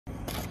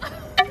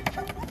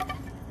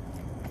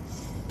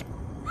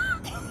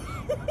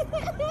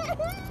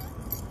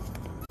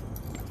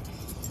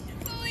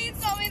Please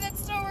tell me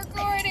that's still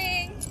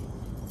recording.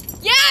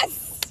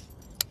 Yes!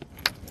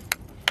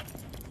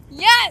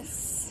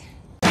 Yes!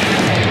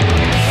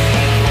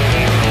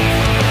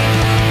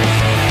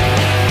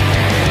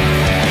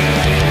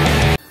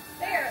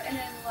 There, and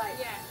then like,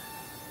 Yeah.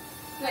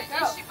 let go.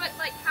 But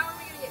like, how are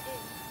we gonna get in?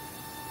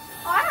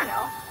 Oh, I don't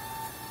know.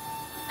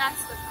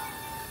 That's the problem.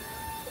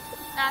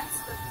 That's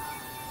the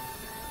problem.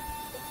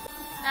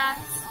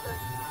 That's the problem.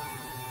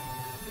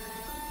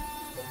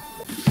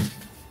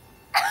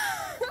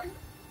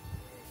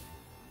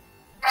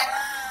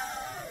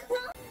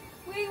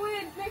 We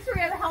would make sure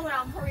we have the helmet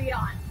on before we get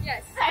on.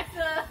 Yes. That's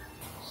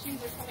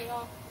Shoes are coming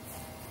off.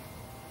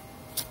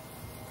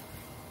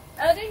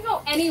 that didn't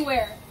go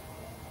anywhere.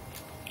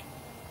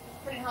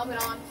 Putting a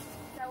helmet on.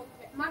 So,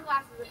 my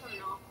glasses are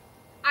coming off.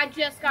 I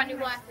just got new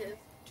glasses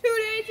 2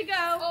 days ago.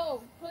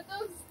 Oh, put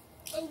those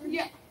over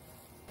here.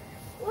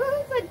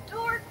 Who's a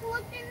dork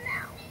looking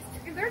now?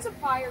 If there's a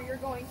fire, you're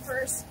going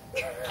first.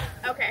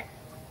 Okay.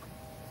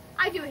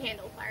 I do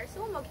handle fire,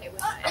 so I'm okay with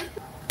that.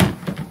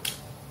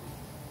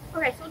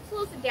 Okay, so it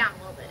slows it down a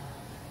little bit.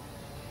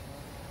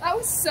 That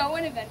was so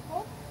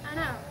uneventful. I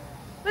know.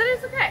 But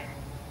it's okay.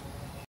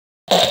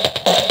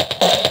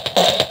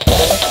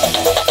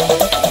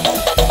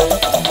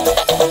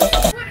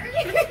 What are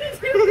you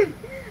doing?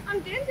 I'm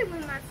dancing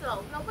with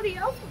myself. Nobody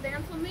else will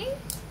dance with me.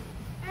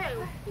 Hey,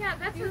 yeah,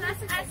 that's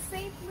as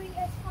safely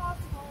as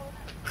possible.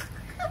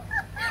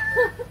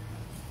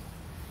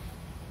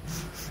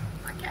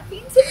 My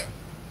caffeine's here.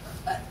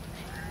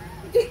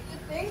 You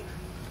think?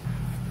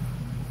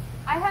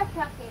 I have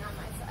caffeine on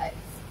my side.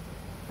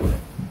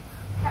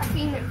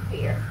 Caffeine and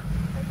fear.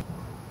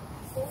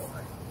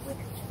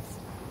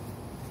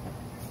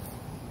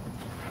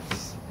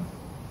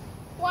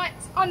 What?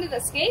 Onto the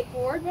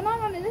skateboard, but not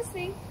onto this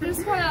thing. I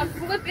just want to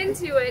flip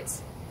into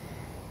it.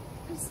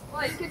 Just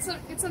like get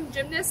some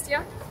gymnast,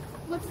 yeah.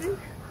 Flip in.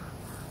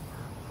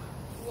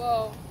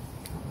 Whoa.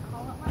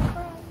 Call up my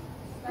friends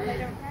that I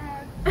don't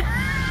have.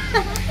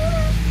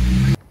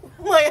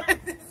 Oh my god,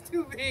 this is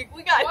too big.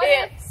 We got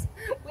hips.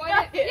 We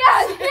got hips.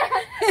 Yeah,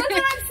 that's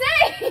what I'm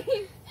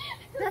saying.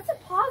 That's a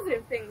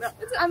positive thing, though.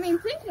 I mean,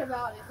 thinking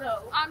about it,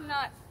 though. I'm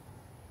not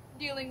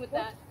dealing with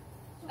that.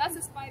 That's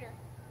a spider.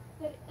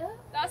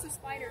 That's a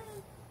spider.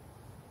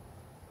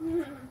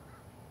 No.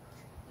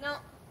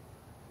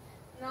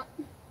 No.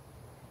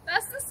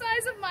 That's the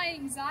size of my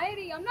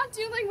anxiety. I'm not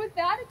dealing with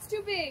that. It's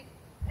too big.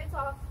 It's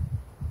off.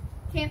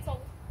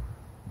 Canceled.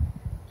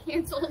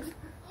 Canceled.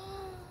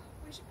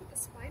 We should put the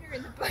spider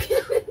in the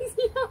bucket.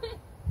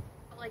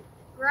 Like,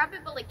 grab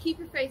it, but like, keep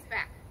your face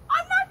back.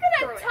 I'm not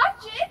gonna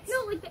touch it.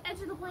 No, like the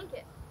edge of the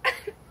blanket.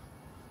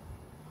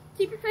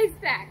 Keep your face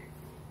back.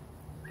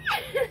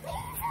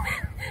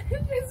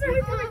 It's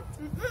really coming.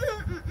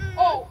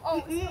 Oh,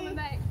 it's coming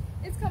back.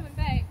 It's coming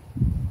back.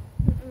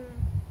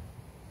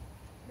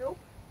 Nope.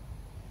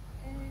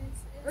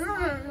 It's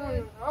not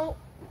good. Nope.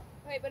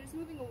 Wait, but it's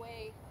moving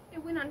away.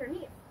 It went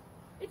underneath.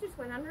 It just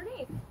went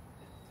underneath.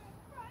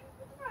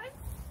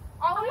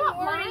 All I'm I'm not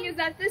warning lying. is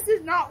that this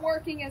is not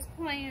working as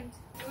planned.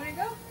 You wanna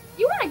go?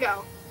 You want to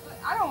go? But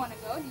I don't wanna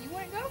go. Do you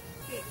wanna go?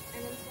 Okay,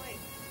 and then slide.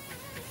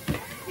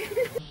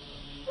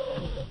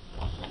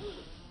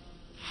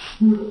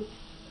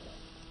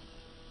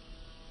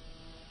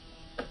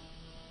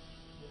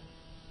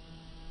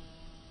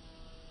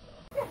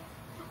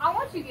 I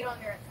want you to get on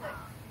there and slip.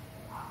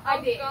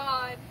 I did. Oh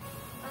God.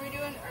 Are we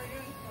doing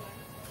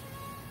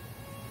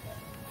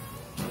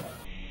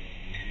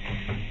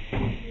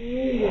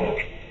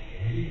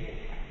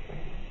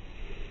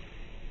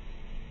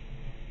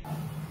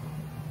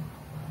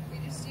we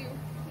just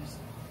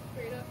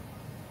straight up.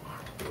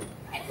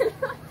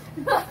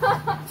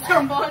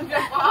 Jump on,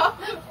 jump off.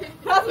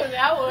 That's what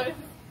that was.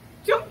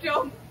 Jump,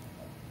 jump.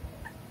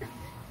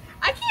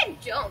 I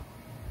can't jump.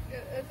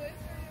 Yeah, as I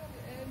started on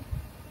the end,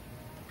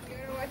 you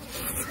gotta watch it.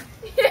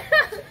 Yeah.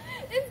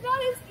 It's not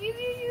as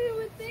easy as you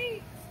would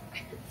think.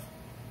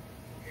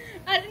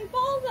 I didn't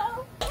fall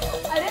though.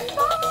 I didn't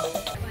fall.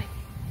 Like,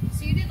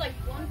 so you did like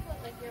 1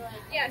 foot, like you're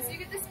like. Yeah, so you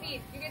get the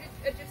speed. You get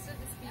adjusted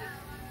the speed.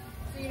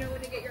 So you know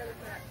when to get your other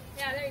foot up.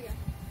 Yeah, there you go.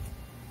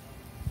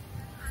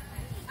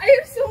 I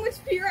have so much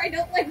fear I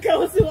don't let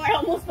go, so I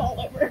almost fall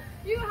over.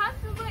 You have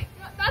to like,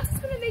 that's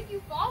what's gonna make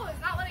you fall, is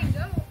not letting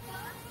go.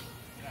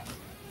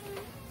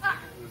 Ah.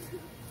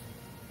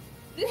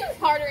 This is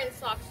harder in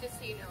socks, just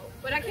so you know.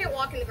 But I can't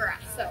walk in the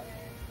grass, so.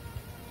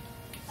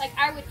 Like,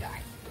 I would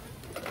die.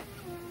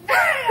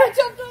 I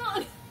jumped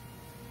on!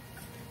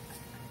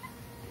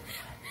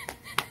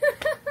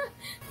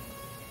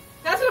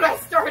 That's what I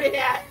started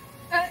at.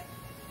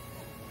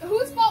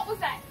 Whose fault was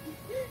that?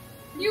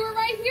 You were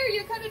right here,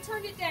 you could have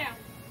turned it down.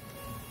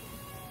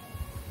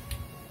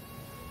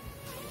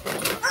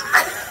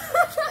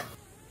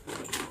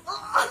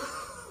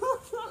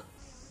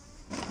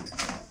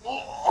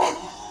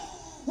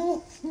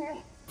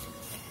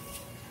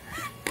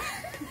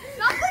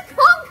 Not the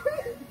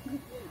concrete!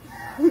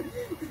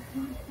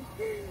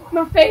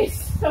 My face,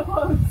 so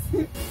close.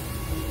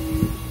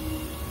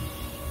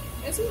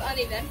 This was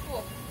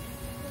uneventful.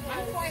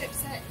 I'm quite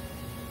upset.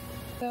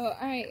 So,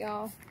 alright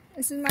y'all.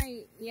 This is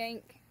my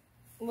yank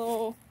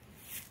little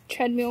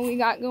treadmill we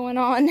got going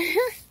on.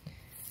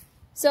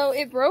 So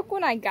it broke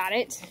when I got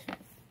it.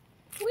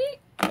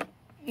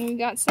 We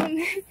got some.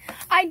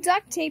 I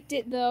duct taped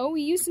it though.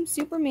 We used some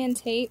Superman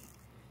tape.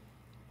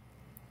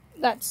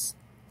 That's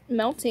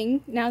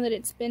melting now that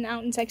it's been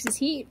out in Texas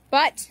heat,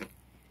 but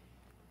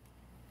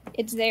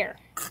it's there.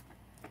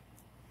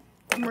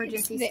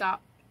 Emergency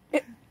stop.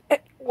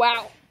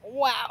 Wow.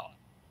 Wow.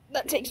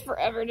 That takes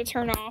forever to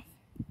turn off.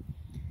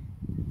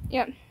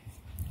 Yep.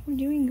 We're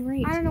doing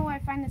great. I don't know why I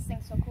find this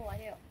thing so cool. I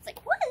do. It's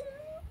like, what?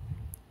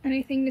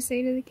 Anything to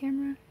say to the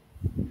camera?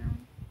 No.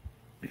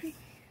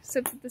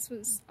 Except that this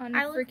was I look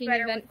unfreaking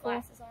better eventful.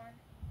 with glasses on.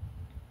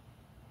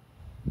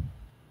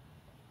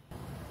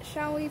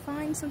 Shall we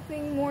find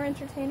something more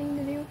entertaining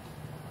to do?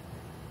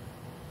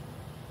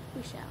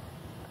 We shall.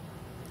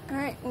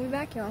 Alright, we'll be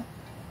back, y'all.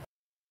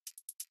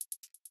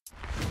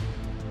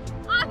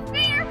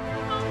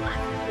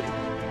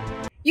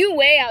 You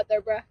way out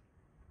there, bruh.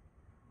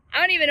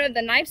 I don't even know if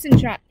the knife's in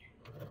shot.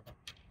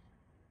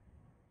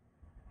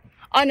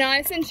 Oh no,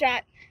 it's in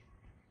shot.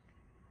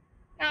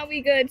 That'll be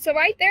good. So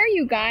right there,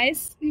 you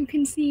guys, you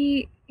can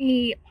see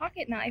a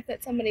pocket knife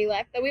that somebody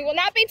left that we will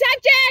not be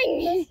touching!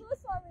 The Swiss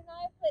Army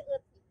knife, let's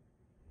see.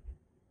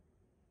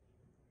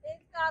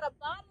 It's got a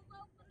bottle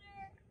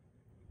opener.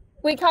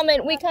 We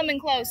come in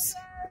close.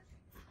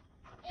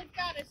 It's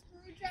got a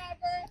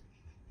screwdriver.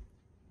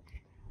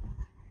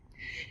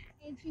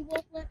 And she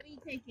won't let me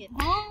take it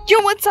home. Yo,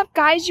 what's up,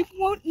 guys? You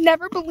won't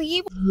never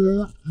believe.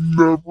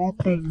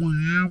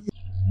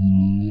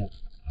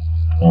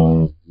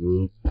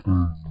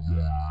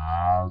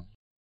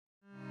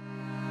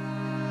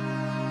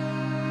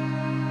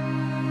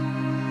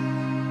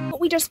 What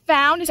we just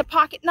found is a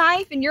pocket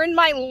knife, and you're in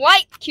my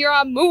light,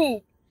 Kira.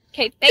 Move.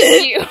 Okay,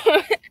 thank you.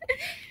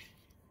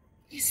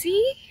 You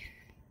see?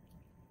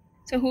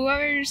 So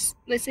whoever's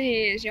this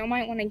is, y'all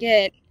might want to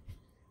get.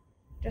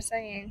 Just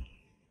saying.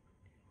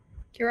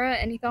 Kira,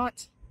 any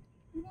thoughts?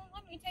 You won't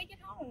let me take it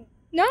home.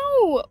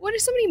 No! What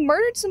if somebody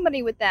murdered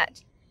somebody with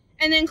that?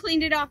 And then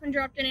cleaned it off and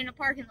dropped it in a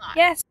parking lot.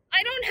 Yes.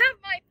 I don't have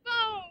my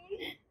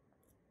phone!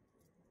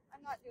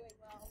 I'm not doing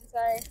well, I'm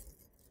sorry.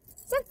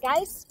 What's up,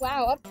 guys?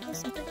 Wow, up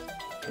close and personal.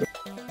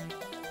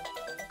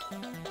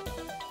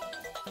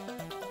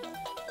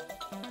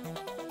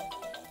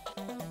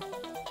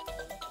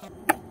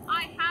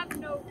 I have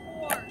no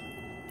core.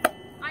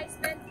 I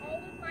spent all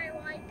of my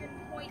life in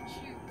point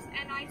shoots,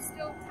 and I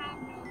still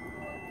have no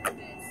core for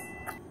this.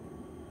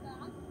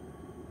 Stop.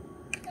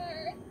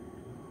 Third.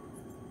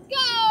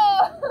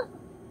 Go!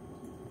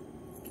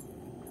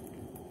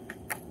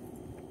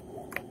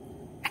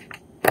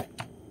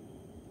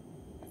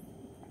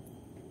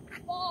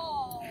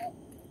 Ball.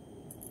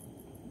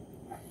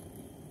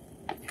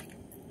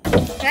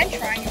 Can I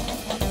try new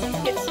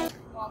ones? Yes.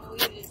 Long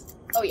leaves.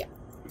 Oh yeah.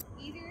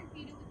 Easier if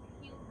you do with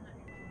your heels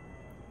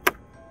than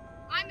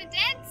I'm a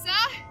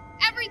dancer.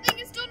 Everything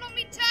is done on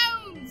my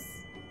toes.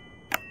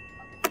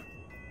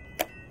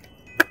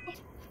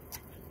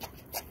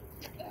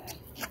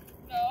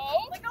 No.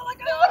 Let go.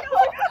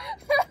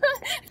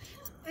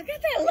 I got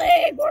that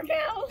leg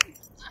workout.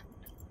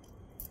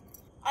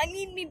 I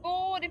need me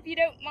board if you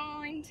don't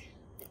mind.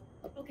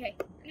 Okay.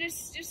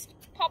 Just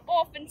pop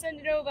off and send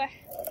it over.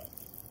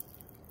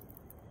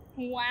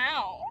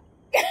 Wow.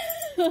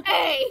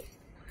 Hey!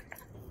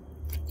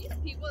 These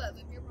people that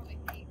live here probably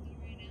hate me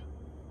right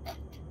now.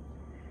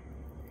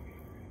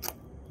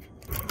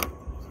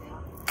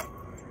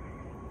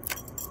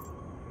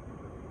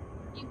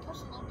 You push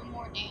a little bit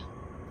more down.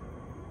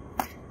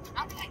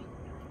 Okay.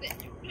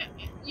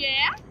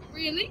 Yeah?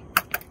 Really?